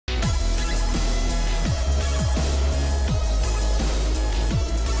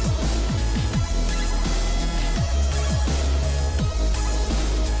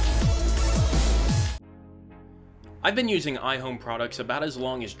I've been using iHome products about as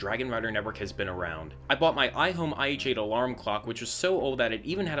long as Dragon Rider Network has been around. I bought my iHome IH8 alarm clock, which was so old that it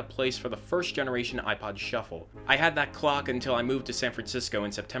even had a place for the first generation iPod Shuffle. I had that clock until I moved to San Francisco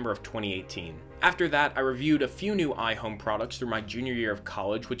in September of 2018. After that, I reviewed a few new iHome products through my junior year of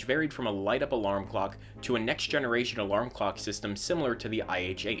college, which varied from a light-up alarm clock to a next-generation alarm clock system similar to the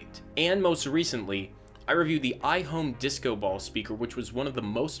IH8. And most recently, I reviewed the iHome Disco Ball speaker, which was one of the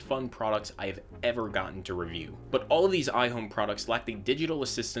most fun products I have ever gotten to review. But all of these iHome products lack the digital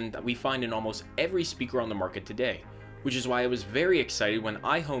assistant that we find in almost every speaker on the market today, which is why I was very excited when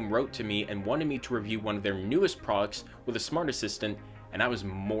iHome wrote to me and wanted me to review one of their newest products with a smart assistant, and I was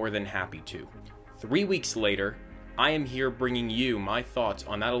more than happy to. 3 weeks later, I am here bringing you my thoughts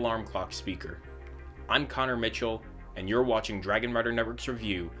on that alarm clock speaker. I'm Connor Mitchell, and you're watching Dragon Rider Network's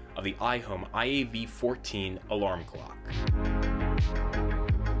review of the iHome iAV14 alarm clock.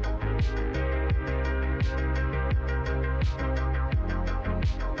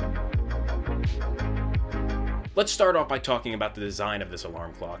 Let's start off by talking about the design of this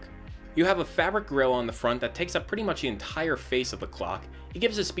alarm clock. You have a fabric grille on the front that takes up pretty much the entire face of the clock. It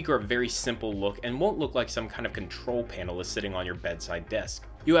gives the speaker a very simple look and won't look like some kind of control panel is sitting on your bedside desk.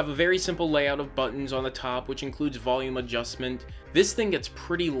 You have a very simple layout of buttons on the top, which includes volume adjustment. This thing gets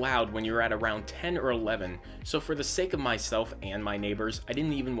pretty loud when you're at around 10 or 11, so for the sake of myself and my neighbors, I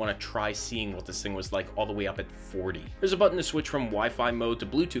didn't even want to try seeing what this thing was like all the way up at 40. There's a button to switch from Wi-Fi mode to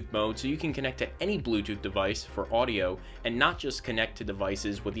Bluetooth mode, so you can connect to any Bluetooth device for audio and not just connect to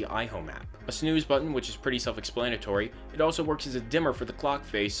devices with the iHome app. A snooze button, which is pretty self-explanatory. It also works as a dimmer for the clock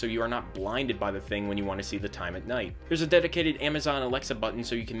face, so you are not blinded by the thing when you want to see the time at night. There's a dedicated Amazon Alexa button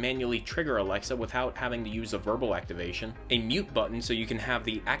so you can manually trigger Alexa without having to use a verbal activation. A mute button so you can have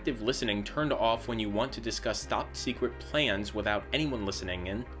the active listening turned off when you want to discuss top secret plans without anyone listening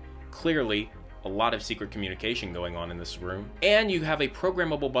in. Clearly, a lot of secret communication going on in this room. And you have a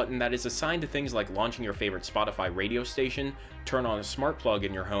programmable button that is assigned to things like launching your favorite Spotify radio station, turn on a smart plug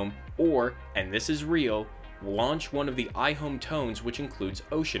in your home, or, and this is real, launch one of the iHome tones, which includes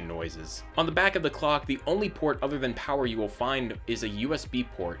ocean noises. On the back of the clock, the only port other than power you will find is a USB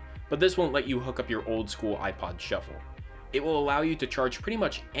port, but this won't let you hook up your old school iPod Shuffle. It will allow you to charge pretty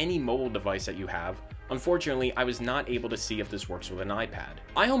much any mobile device that you have. Unfortunately, I was not able to see if this works with an iPad.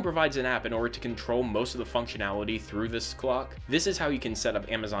 iHome provides an app in order to control most of the functionality through this clock. This is how you can set up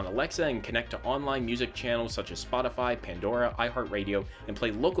Amazon Alexa and connect to online music channels such as Spotify, Pandora, iHeartRadio, and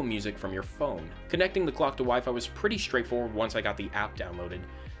play local music from your phone. Connecting the clock to Wi-Fi was pretty straightforward once I got the app downloaded.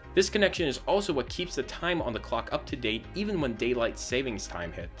 This connection is also what keeps the time on the clock up to date even when daylight savings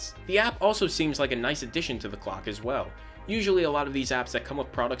time hits. The app also seems like a nice addition to the clock as well. Usually a lot of these apps that come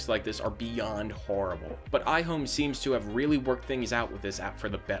with products like this are beyond horrible, but iHome seems to have really worked things out with this app for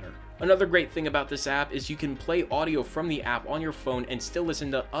the better. Another great thing about this app is you can play audio from the app on your phone and still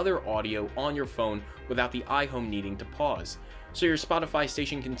listen to other audio on your phone without the iHome needing to pause. So your Spotify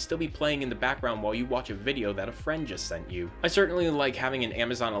station can still be playing in the background while you watch a video that a friend just sent you. I certainly like having an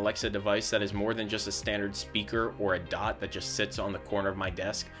Amazon Alexa device that is more than just a standard speaker or a dot that just sits on the corner of my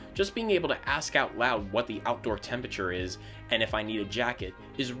desk. Just being able to ask out loud what the outdoor temperature is and if I need a jacket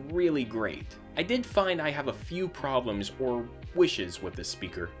is really great. I did find I have a few problems or wishes with this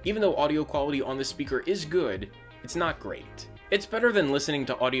speaker. Even though audio quality on this speaker is good, it's not great. It's better than listening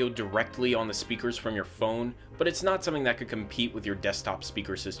to audio directly on the speakers from your phone, but it's not something that could compete with your desktop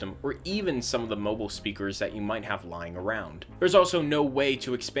speaker system or even some of the mobile speakers that you might have lying around. There's also no way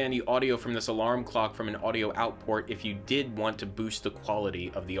to expand the audio from this alarm clock from an audio out port if you did want to boost the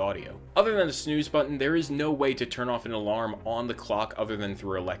quality of the audio. Other than the snooze button, there is no way to turn off an alarm on the clock other than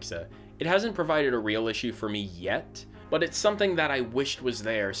through Alexa. It hasn't provided a real issue for me yet, but it's something that I wished was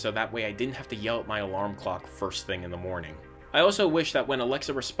there so that way I didn't have to yell at my alarm clock first thing in the morning. I also wish that when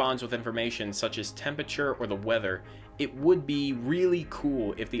Alexa responds with information such as temperature or the weather, it would be really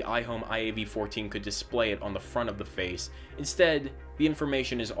cool if the iHome iAV14 could display it on the front of the face. Instead, the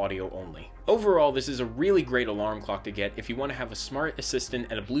information is audio only. Overall, this is a really great alarm clock to get if you want to have a smart assistant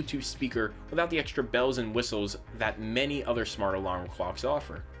and a Bluetooth speaker without the extra bells and whistles that many other smart alarm clocks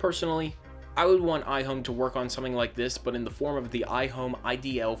offer. Personally, I would want iHome to work on something like this, but in the form of the iHome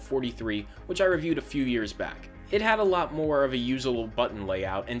IDL43, which I reviewed a few years back. It had a lot more of a usable button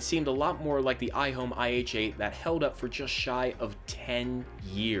layout and seemed a lot more like the iHome IH8 that held up for just shy of 10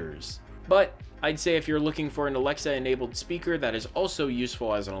 years. But I'd say if you're looking for an Alexa-enabled speaker that is also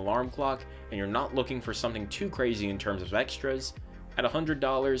useful as an alarm clock, and you're not looking for something too crazy in terms of extras, at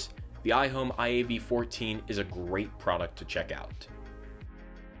 $100, the iHome iAV14 is a great product to check out.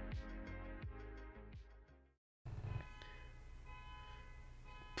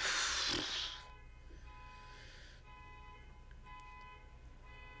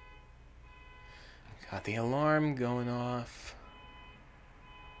 Got the alarm going off.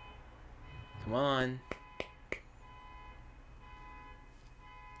 Come on.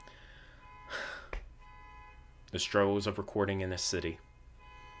 The struggles of recording in a city.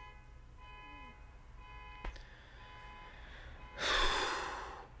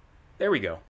 There we go.